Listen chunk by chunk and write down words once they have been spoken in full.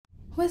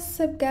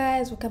What's up,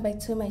 guys? Welcome back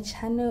to my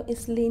channel.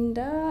 It's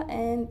Linda,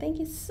 and thank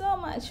you so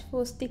much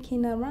for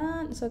sticking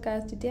around. So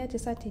guys, today I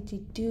decided to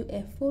do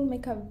a full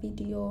makeup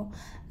video,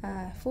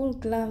 full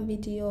glam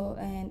video,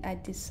 and I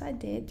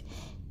decided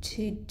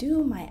to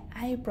do my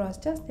eyebrows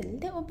just a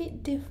little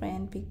bit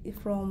different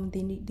from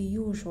the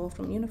usual,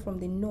 from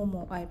the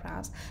normal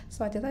eyebrows.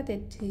 So I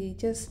decided to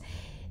just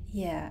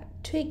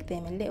tweak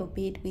them a little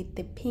bit with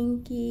the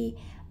pinky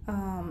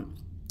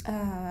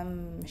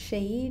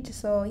shade.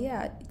 So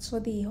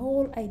the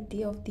whole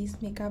idea of this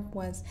makeup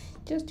was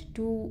just to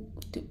do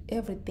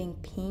everything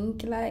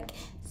pink, like.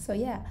 So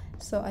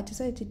I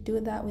decided to do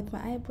that with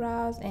my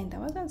eyebrows, and I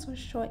wasn't so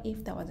sure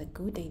if that was a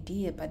good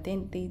idea, but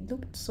then they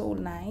looked so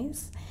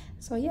nice.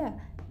 So yeah,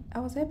 I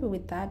was happy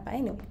with that. But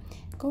anyway,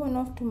 going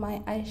off to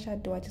my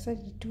eyeshadow, I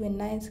decided to do a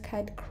nice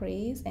cut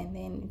crease, and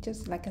then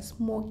just like a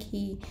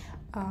smoky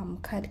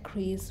cut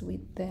crease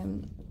with a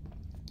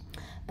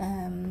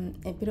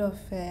bit of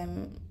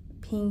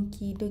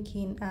pinky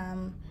looking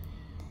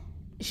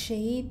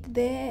shade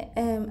there.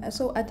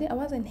 So I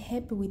wasn't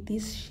happy with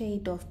this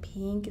shade of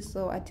pink,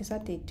 so I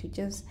decided to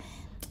just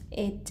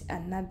add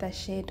another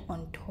shade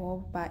on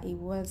top, but it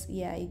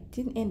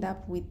didn't end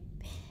up with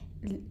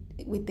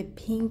the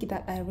pink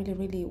that I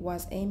really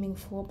was aiming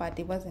for, but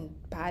it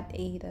wasn't bad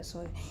either.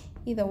 So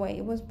either way,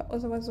 it was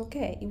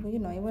okay. It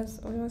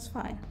was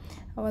fine.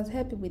 I was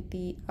happy with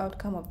the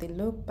outcome of the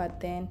look, but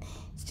then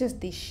it's just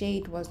the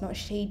shade was not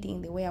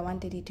shading the way I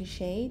wanted it to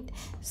shade.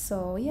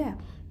 So yeah,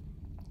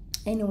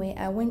 anyway,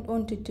 I went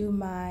on to do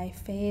my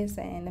face,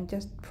 and I'm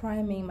just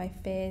priming my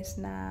face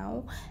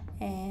now.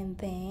 And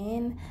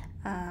then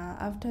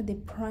after the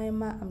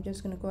primer, I'm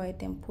just gonna go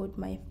ahead and put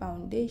my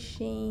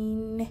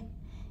foundation.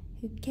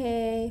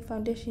 Okay,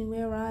 foundation,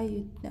 where are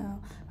you now?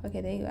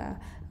 Okay, there you are.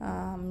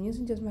 I'm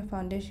using just my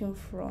foundation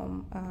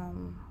from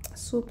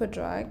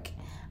Superdrug.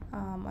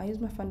 I use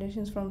my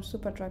foundations from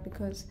Superdrug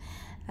because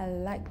I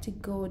like to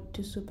go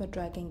to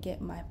Superdrug and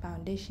get my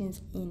foundations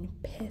in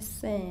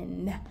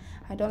person.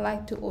 I don't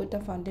like to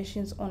order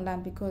foundations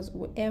online, because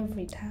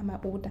every time I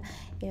order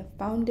a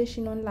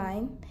foundation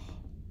online,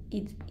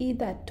 it's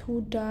either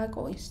too dark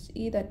or it's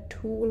either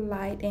too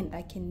light, and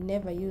I can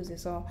never use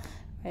it. So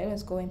I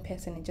always go in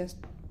person and just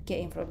get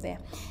in from there.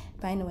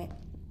 But anyway,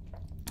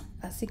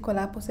 asikho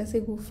lapho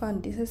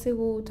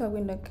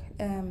talking like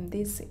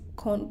this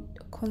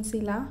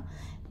concealer.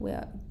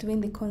 We're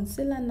doing the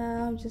concealer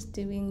now. Just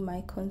doing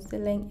my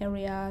concealing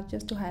area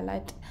just to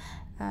highlight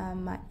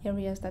my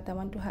areas that I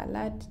want to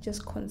highlight,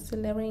 just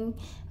concealing.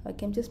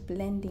 Okay, I'm just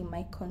blending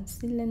my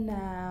concealer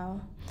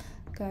now.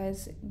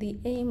 Guys, the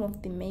aim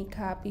of the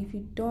makeup, if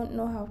you don't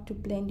know how to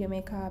blend your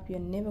makeup, you're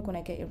never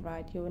gonna get it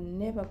right. You're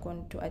never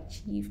going to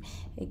achieve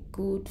a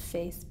good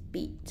face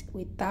beat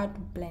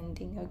without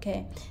blending.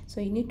 Okay, so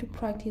you need to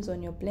practice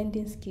on your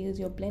blending skills.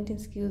 Your blending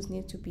skills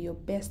need to be your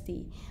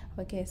bestie.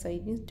 Okay, so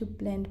you need to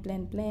blend.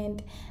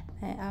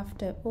 And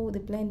after all the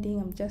blending,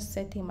 I'm just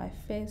setting my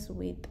face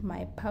with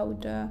my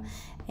powder,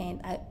 and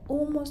I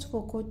almost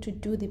forgot to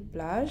do the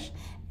blush.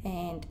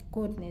 And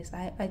goodness,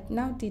 I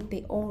now did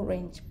the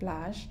orange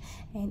blush,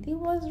 and it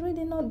was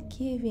really not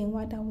giving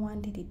what I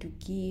wanted it to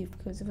give,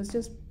 because it was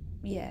just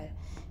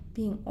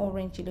being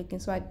orangey looking.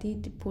 So I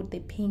did put the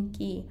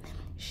pinky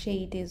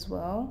shade as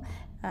well.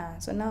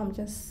 So now I'm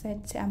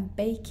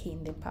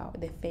baking the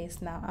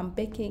face now. I'm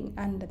baking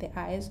under the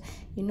eyes,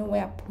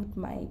 where I put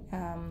my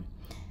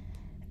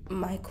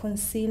my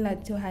concealer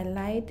to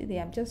highlight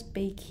there. I'm just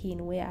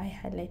baking where I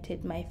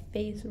highlighted my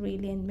face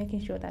really, and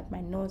making sure that my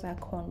nose are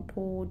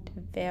contoured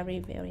very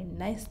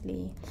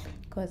nicely,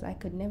 because I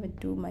could never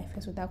do my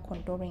face without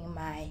contouring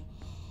my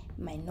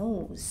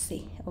nose.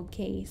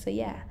 Okay, so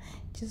yeah,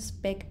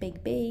 just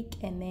bake,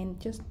 and then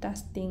just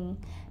dusting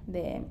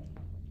the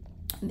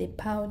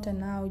powder.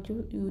 Now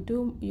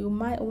you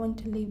might want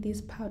to leave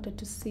this powder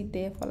to sit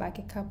there for like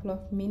a couple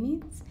of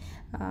minutes,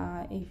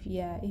 if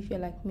you're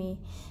like me.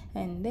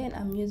 And then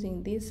I'm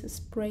using this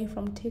spray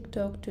from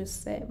TikTok to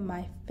set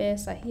my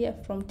face. I hear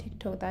from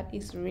TikTok that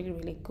is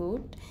really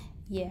good.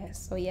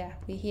 So yeah,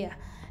 we're here.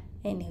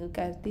 Anywho,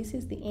 guys, this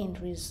is the end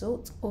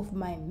result of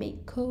my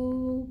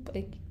makeup.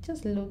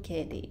 Just look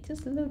at it,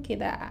 just look at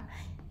that.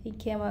 It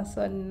came out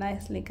so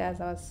nicely,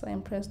 guys. I was so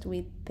impressed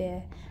with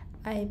the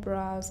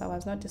eyebrows. I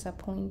was not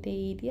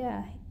disappointed.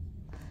 Yeah,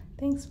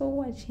 thanks for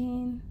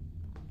watching.